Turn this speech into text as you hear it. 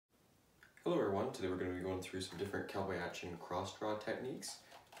everyone. Today we're going to be going through some different cowboy action cross draw techniques,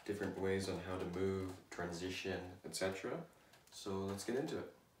 different ways on how to move, transition, etc. So let's get into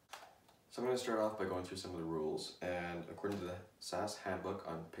it. So I'm going to start off by going through some of the rules, and according to the SAS handbook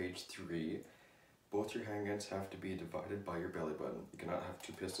on page 3, both your handguns have to be divided by your belly button. You cannot have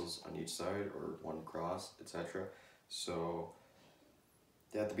two pistols on each side or one cross, etc. So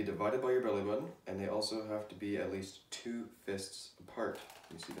they have to be divided by your belly button, and they also have to be at least 2 fists apart.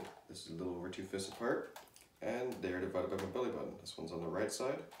 You see that this is a little over 2 fists apart, and they are divided by my belly button. This one's on the right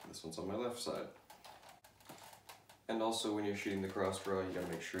side, this one's on my left side. And also when you're shooting the cross draw, you gotta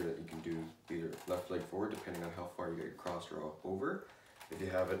make sure that you can do either left leg forward, depending on how far you get your cross draw over. If you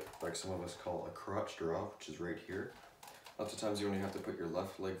have it, like some of us call a crotch draw, which is right here, lots of times you only have to put your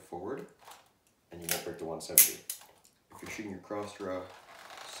left leg forward, and you won't break the 170. If you're shooting your cross draw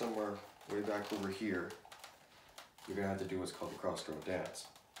somewhere way back over here, you're gonna have to do what's called the cross draw dance.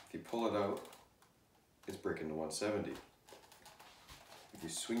 If you pull it out, it's breaking the 170. If you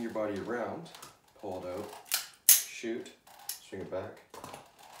swing your body around, pull it out, shoot, swing it back,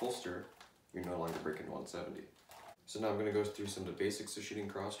 holster, you're no longer breaking 170. So now I'm going to go through some of the basics of shooting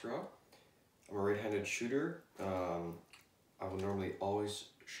cross draw. I'm a right-handed shooter. I will normally always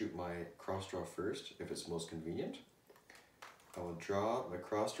shoot my cross draw first if it's most convenient. I will draw my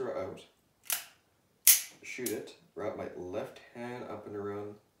cross draw out, shoot it, wrap my left hand up and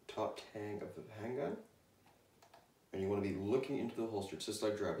around the top tang of the handgun, and you want to be looking into the holster. It's just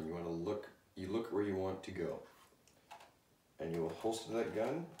like driving. You want to look. You look where you want to go, and you will holster that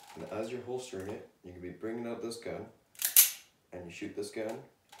gun. And as you're holstering it, you can be bringing out this gun, and you shoot this gun,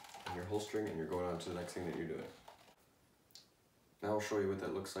 and you're holstering, and you're going on to the next thing that you're doing. Now I'll show you what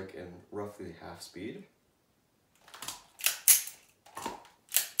that looks like in roughly half speed.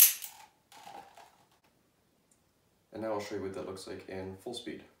 And now I'll show you what that looks like in full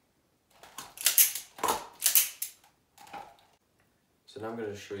speed. So now I'm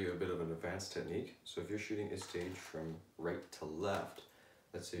going to show you a bit of an advanced technique. So if you're shooting a stage from right to left,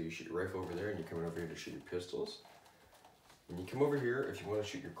 let's say you shoot your rifle over there and you're coming over here to shoot your pistols. When you come over here, if you want to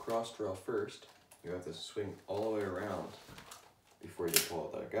shoot your cross draw first, you have to swing all the way around before you pull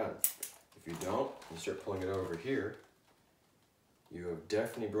out that gun. If you don't, you start pulling it out over here, you have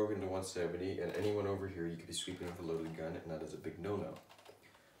definitely broken the 170, and anyone over here you could be sweeping with a loaded gun, and that is a big no-no.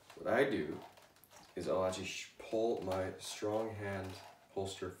 What I do is I'll actually pull my strong hand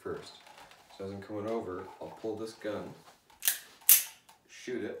holster first. So as I'm coming over, I'll pull this gun,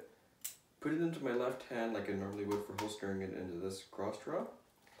 shoot it, put it into my left hand like I normally would for holstering it into this cross draw.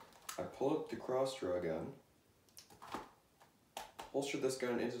 I pull out the cross draw gun, holster this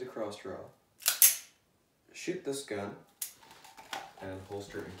gun into the cross draw, shoot this gun, and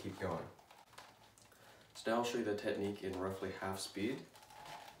holster and keep going. So now I'll show you the technique in roughly half speed.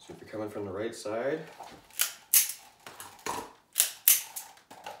 So if you're coming from the right side,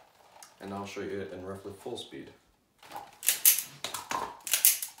 and I'll show you it in roughly full speed. A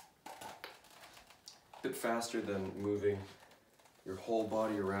bit faster than moving your whole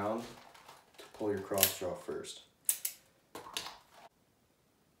body around to pull your cross draw first.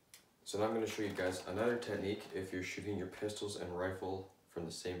 So now I'm going to show you guys another technique if you're shooting your pistols and rifle from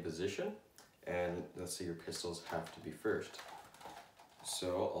the same position, and let's say your pistols have to be first.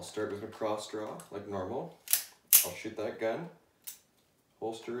 So I'll start with my cross draw like normal. I'll shoot that gun,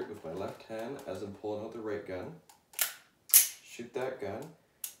 holster it with my left hand as I'm pulling out the right gun, shoot that gun.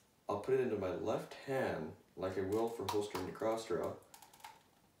 I'll put it into my left hand like I will for holstering the cross draw.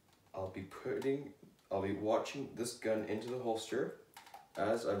 I'll be watching this gun into the holster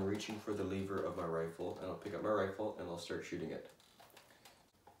as I'm reaching for the lever of my rifle, and I'll pick up my rifle and I'll start shooting it.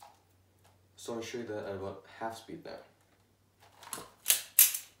 So I'll show you that at about half speed now.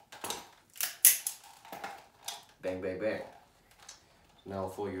 Bang, bang, bang. Now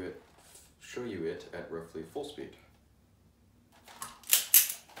I'll show you it at roughly full speed.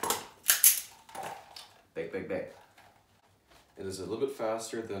 Bang, bang, bang. It is a little bit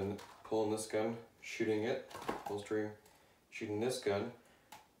faster than pulling this gun, shooting it, holstering, shooting this gun,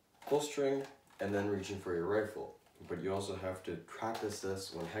 holstering, and then reaching for your rifle. But you also have to practice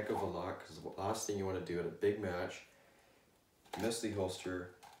this one heck of a lot, because the last thing you want to do at a big match, miss the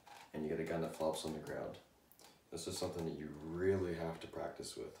holster, and you get a gun that flops on the ground. This is something that you really have to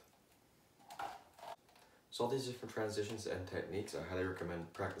practice with. So all these different transitions and techniques, I highly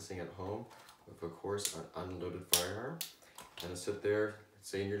recommend practicing at home with, of course, an unloaded firearm. And sit there,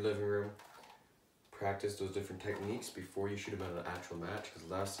 say in your living room, practice those different techniques before you shoot them at an actual match, because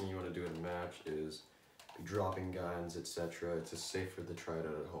the last thing you want to do in a match is be dropping guns, etc. It's just safer to try it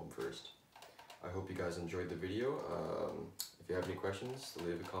out at home first. I hope you guys enjoyed the video. If you have any questions,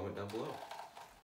 leave a comment down below.